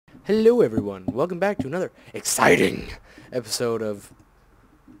Hello everyone, welcome back to another exciting episode of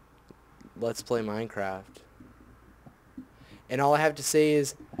Let's Play Minecraft. And all I have to say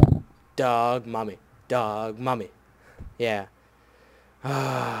is, dog mommy, dog mommy. Yeah.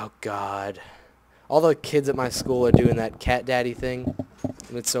 Oh god. All the kids at my school are doing that cat daddy thing,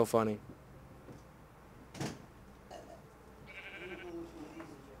 and it's so funny.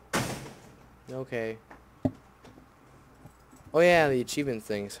 Okay. Oh yeah, the achievement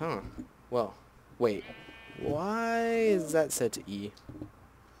things, huh? Well, wait. Why is that set to E?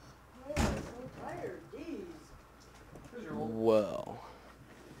 Well,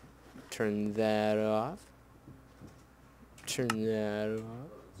 turn that off. Turn that off.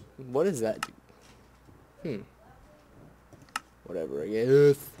 What does that do? Whatever, I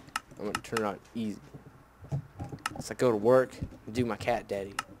guess. I'm gonna turn it on easy. So I go to work and do my cat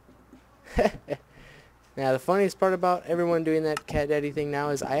daddy. Now, the funniest part about everyone doing that cat daddy thing now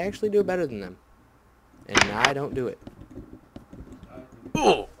is I actually do it better than them. And I don't do it.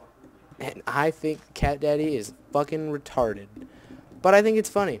 And I think cat daddy is fucking retarded. But I think it's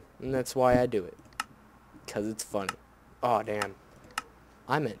funny. And that's why I do it. Because it's funny. Oh, damn.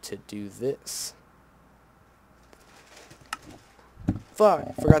 I meant to do this. Fuck.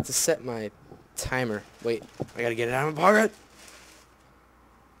 I forgot to set my timer. Wait. I gotta get it out of my pocket.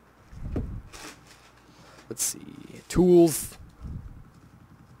 Let's see. Tools.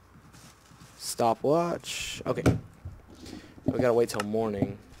 Stopwatch. Okay. We gotta wait till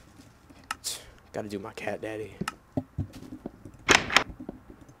morning. Gotta do my cat daddy.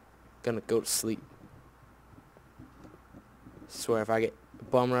 Gonna go to sleep. Swear if I get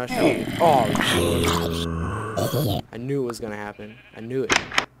bum rush, oh, I knew it was gonna happen. I knew it.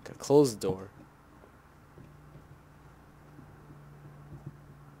 Gotta close the door.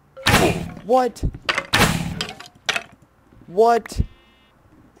 What? What?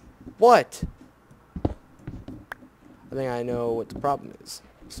 What? I think I know what the problem is.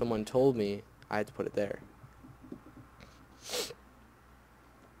 Someone told me I had to put it there.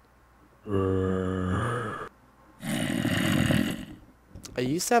 I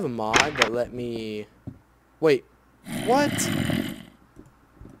used to have a mod that let me... Wait. What?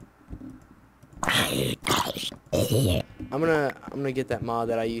 I'm gonna get that mod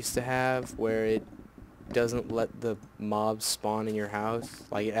that I used to have where it doesn't let the mobs spawn in your house.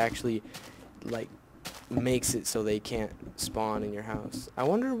 Like, it actually, like, makes it so they can't spawn in your house. I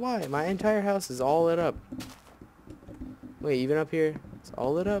wonder why. My entire house is all lit up. Wait, even up here? It's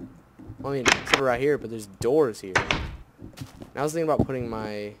all lit up? I mean, except for right here, but there's doors here. And I was thinking about putting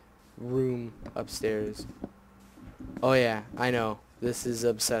my room upstairs. Oh yeah, I know. This is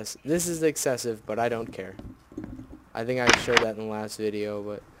excessive, but I don't care. I think I showed that in the last video,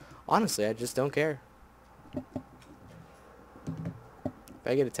 but honestly, I just don't care. If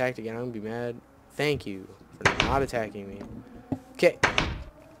I get attacked again, I'm gonna be mad. Thank you for not attacking me. Okay.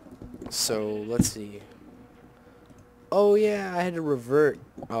 So, let's see. Oh yeah, I had to revert.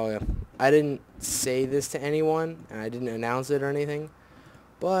 Oh yeah. I didn't say this to anyone, and I didn't announce it or anything.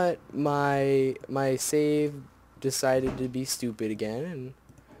 But my save decided to be stupid again, and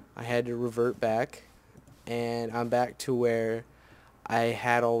I had to revert back. And I'm back to where I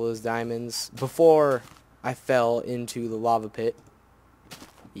had all those diamonds before I fell into the lava pit.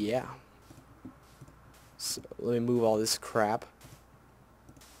 Yeah. So let me move all this crap.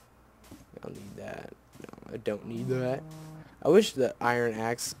 I don't need that. No, I don't need that. I wish the iron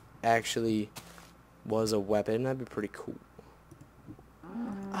axe actually was a weapon. That'd be pretty cool.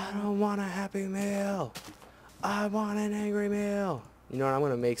 I don't want a happy meal. I want an angry meal. You know what? I'm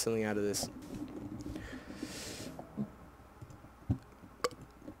gonna make something out of this.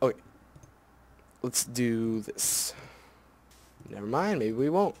 Okay. Let's do this. Never mind, maybe we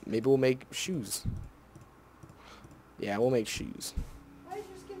won't. Maybe we'll make shoes. Yeah, we'll make shoes. Why is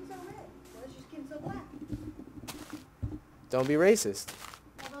your skin so red? Why is your skin so black? Don't be racist.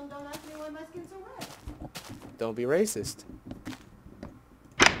 Well, don't ask me why my skin's so red. Don't be racist.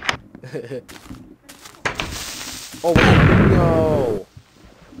 Oh, no.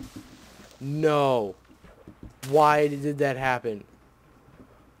 No. Why did that happen?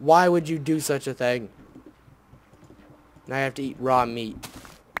 Why would you do such a thing? Now I have to eat raw meat.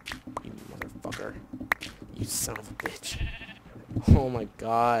 You motherfucker. You son of a bitch. Oh my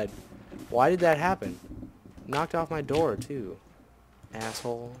god. Why did that happen? Knocked off my door, too.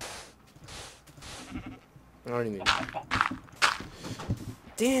 Asshole. I don't even...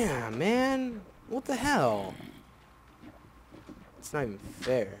 Damn, man. What the hell? It's not even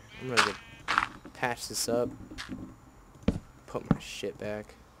fair. I'm gonna go patch this up. Put my shit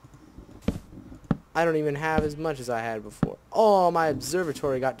back. I don't even have as much as I had before. Oh, my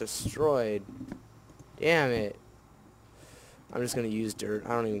observatory got destroyed. Damn it. I'm just gonna use dirt. I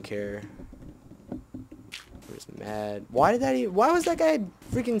don't even care. I'm just mad. Why was that guy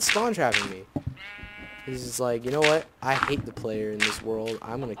freaking spawn trapping me? He's just like, you know what? I hate the player in this world.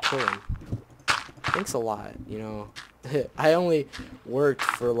 I'm gonna kill him. Thanks a lot, you know. I only worked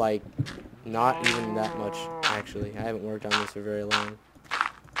for like not even that much, actually. I haven't worked on this for very long.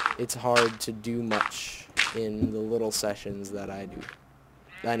 It's hard to do much in the little sessions that I do.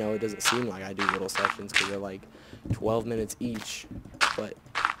 I know it doesn't seem like I do little sessions because they're like 12 minutes each, but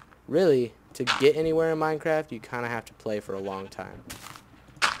really, to get anywhere in Minecraft, you kind of have to play for a long time.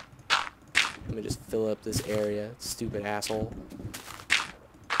 Let me just fill up this area. Stupid asshole.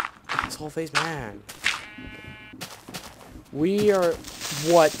 Asshole face man. We are...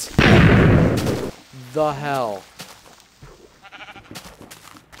 What the hell?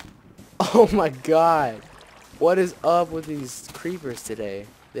 Oh my god. What is up with these creepers today?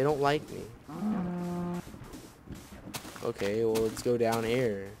 They don't like me. Okay, well, let's go down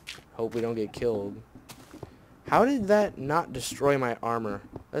here. Hope we don't get killed. How did that not destroy my armor?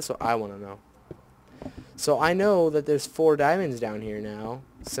 That's what I want to know. So I know that there's 4 diamonds down here now,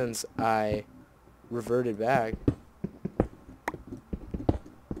 since I reverted back.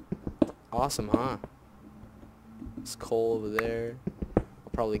 Awesome, huh? There's coal over there.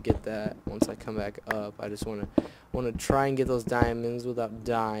 I'll probably get that once I come back up. I just want to try and get those diamonds without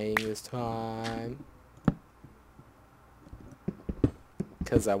dying this time.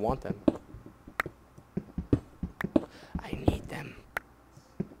 Because I want them. I need them.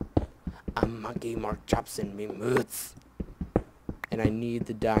 I'm monkey Mark chops in me moods. And I need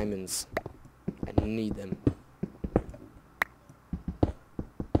the diamonds. I need them.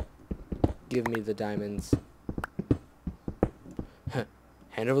 Give me the diamonds.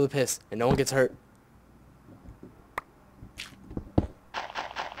 Hand over the piss, and no one gets hurt.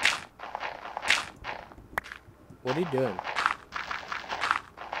 What are you doing?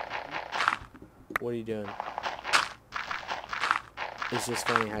 What are you doing? It's just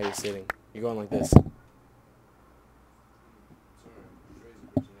funny how you're sitting. You're going like this.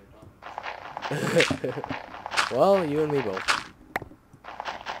 Well, you and me both.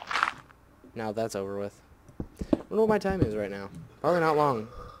 Now that's over with. I wonder what my time is right now. Probably not long.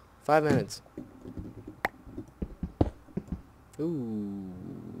 5 minutes. Ooh,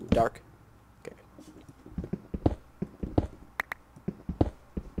 dark. Okay.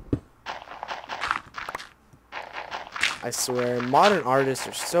 I swear, modern artists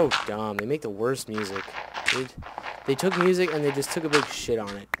are so dumb. They make the worst music. They took music and they just took a big shit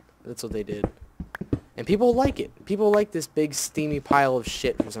on it. That's what they did. And people like it. People like this big steamy pile of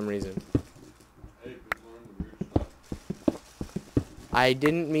shit for some reason. I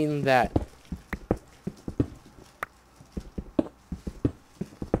didn't mean that.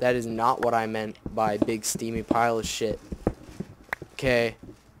 That is not what I meant by big steamy pile of shit. Okay.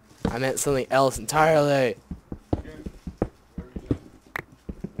 I meant something else entirely.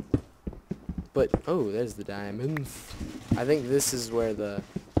 But, oh, there's the diamonds. I think this is where the...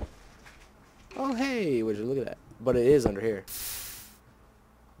 Oh, hey, would you look at that? But it is under here.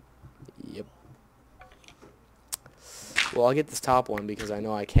 Yep. Well, I'll get this top one because I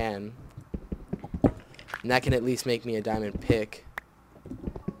know I can. And that can at least make me a diamond pick.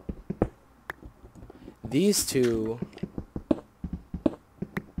 These two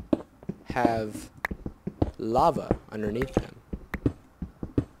have lava underneath them.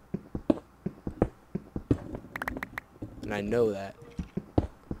 And I know that.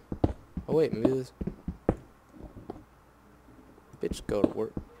 Oh wait, maybe this... Bitch, go to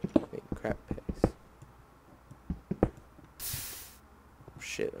work. Make crap picks. Oh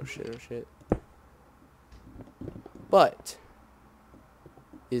shit, oh shit, oh shit. But...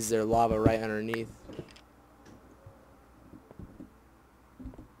 is there lava right underneath?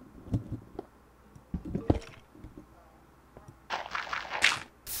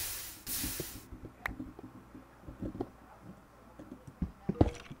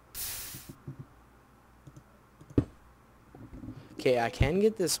 Okay, I can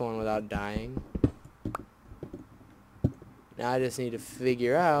get this one without dying. Now I just need to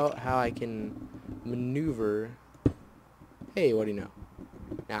figure out how I can maneuver. Hey, what do you know?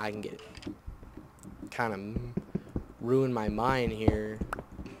 Now I can get it. Kind of ruin my mind here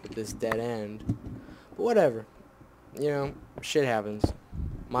with this dead end. But whatever. You know, shit happens.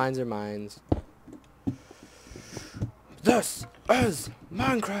 Mines are mines. This is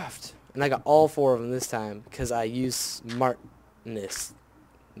Minecraft! And I got all 4 of them this time because I use smartness.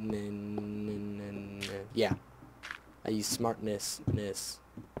 Yeah. I use smartness.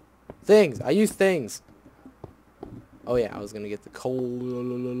 Things! I use things! Oh yeah, I was gonna get the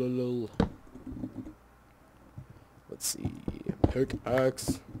coal. Let's see.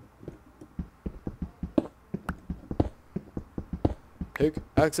 Pickaxe.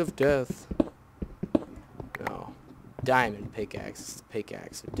 Pickaxe of death. No. Diamond pickaxe is the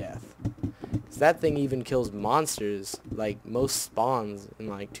pickaxe of death. 'Cause that thing even kills monsters. Like, most spawns in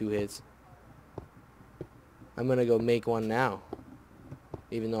like 2 hits. I'm gonna go make one now.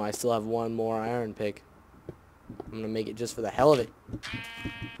 Even though I still have one more iron pick. I'm gonna make it just for the hell of it.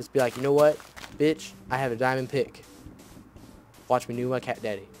 Just be like, you know what? Bitch, I have a diamond pick. Watch me do my cat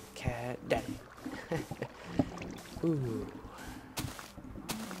daddy. Cat daddy. Ooh.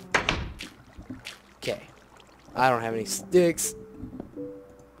 Okay. I don't have any sticks.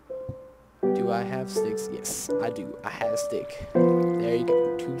 Do I have sticks? Yes, I do. I have a stick. There you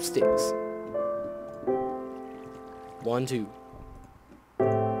go. 2 sticks. 1, 2. 3.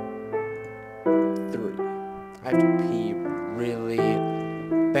 I have to pee really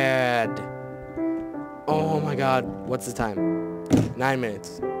bad. Oh my god. What's the time? 9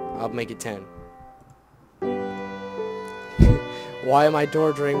 minutes. I'll make it 10. Why am I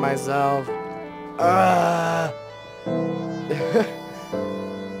torturing myself?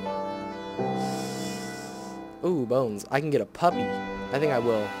 Ooh, bones. I can get a puppy. I think I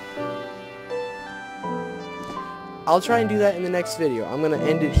will. I'll try and do that in the next video. I'm going to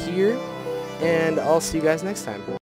end it here, and I'll see you guys next time.